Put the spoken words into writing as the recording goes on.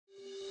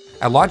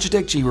At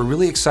Logitech G, we're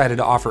really excited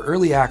to offer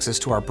early access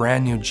to our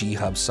brand new G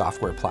HUB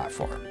software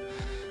platform.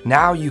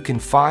 Now you can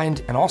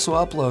find and also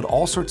upload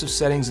all sorts of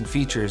settings and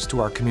features to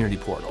our community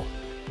portal.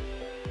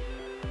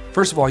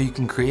 First of all, you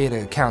can create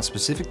an account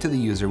specific to the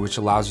user, which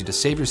allows you to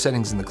save your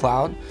settings in the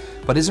cloud,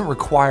 but isn't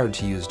required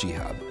to use G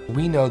HUB.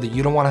 We know that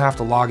you don't want to have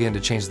to log in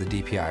to change the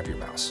DPI of your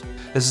mouse.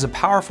 This is a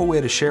powerful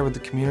way to share with the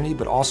community,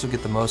 but also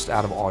get the most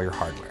out of all your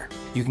hardware.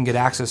 You can get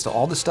access to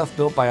all the stuff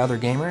built by other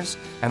gamers,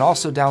 and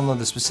also download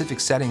the specific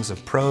settings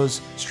of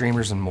pros,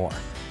 streamers, and more.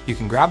 You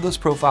can grab those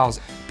profiles,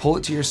 pull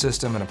it to your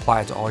system, and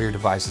apply it to all your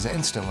devices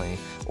instantly.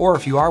 Or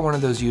if you are one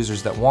of those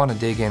users that want to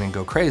dig in and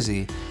go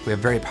crazy, we have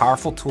very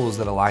powerful tools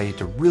that allow you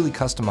to really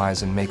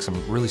customize and make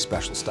some really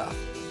special stuff.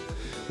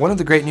 One of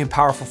the great new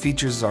powerful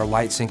features is our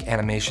LIGHTSYNC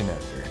animation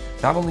editor.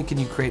 Not only can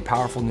you create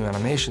powerful new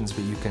animations,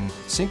 but you can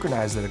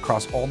synchronize that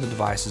across all the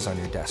devices on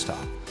your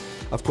desktop.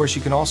 Of course,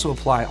 you can also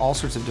apply all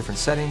sorts of different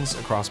settings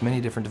across many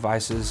different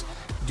devices,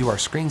 do our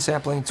screen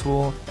sampling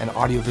tool and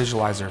audio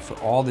visualizer for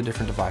all the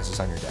different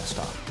devices on your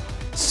desktop.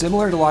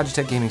 Similar to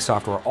Logitech gaming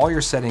software, all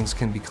your settings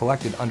can be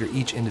collected under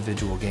each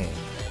individual game.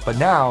 But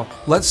now,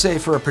 let's say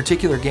for a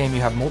particular game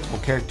you have multiple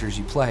characters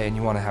you play and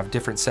you want to have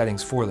different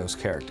settings for those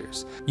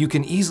characters. You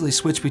can easily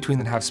switch between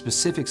them and have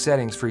specific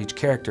settings for each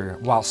character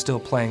while still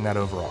playing that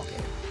overall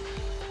game.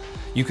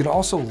 You can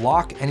also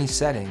lock any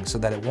setting so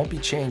that it won't be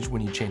changed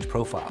when you change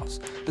profiles.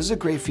 This is a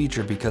great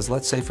feature because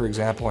let's say, for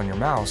example, on your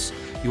mouse,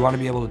 you want to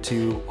be able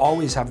to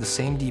always have the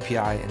same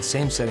DPI and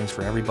same settings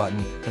for every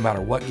button, no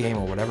matter what game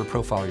or whatever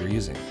profile you're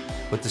using.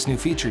 With this new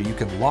feature, you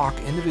can lock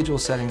individual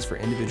settings for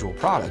individual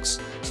products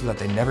so that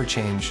they never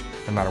change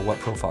no matter what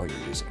profile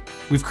you're using.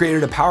 We've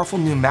created a powerful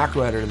new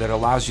macro editor that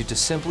allows you to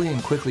simply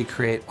and quickly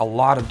create a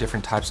lot of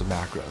different types of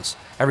macros.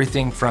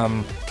 Everything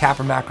from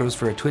Kappa macros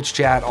for a Twitch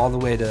chat all the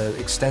way to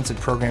extensive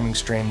programming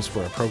strings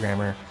for a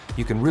programmer.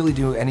 You can really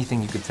do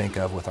anything you could think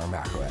of with our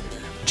macro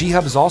editor. G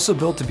HUB is also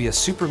built to be a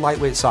super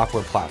lightweight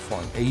software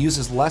platform. It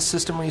uses less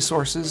system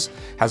resources,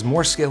 has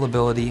more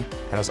scalability,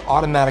 and has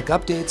automatic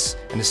updates,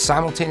 and is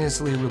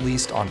simultaneously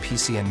released on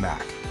PC and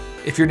Mac.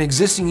 If you're an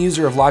existing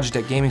user of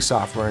Logitech gaming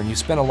software and you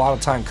spend a lot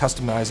of time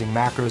customizing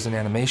macros and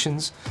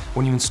animations,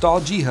 when you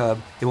install G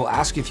HUB, it will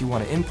ask you if you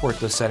want to import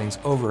those settings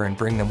over and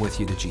bring them with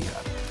you to G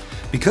HUB.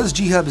 Because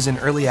G HUB is in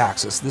early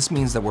access, this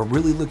means that we're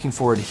really looking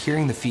forward to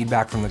hearing the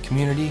feedback from the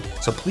community,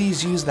 so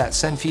please use that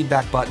send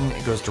feedback button.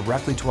 It goes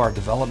directly to our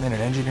development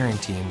and engineering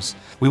teams.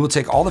 We will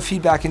take all the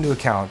feedback into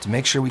account to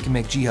make sure we can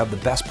make G HUB the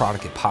best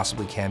product it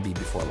possibly can be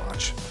before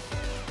launch.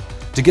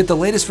 To get the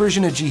latest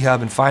version of G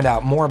HUB and find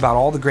out more about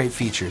all the great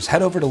features,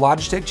 head over to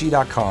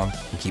logitechg.com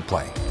and keep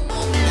playing.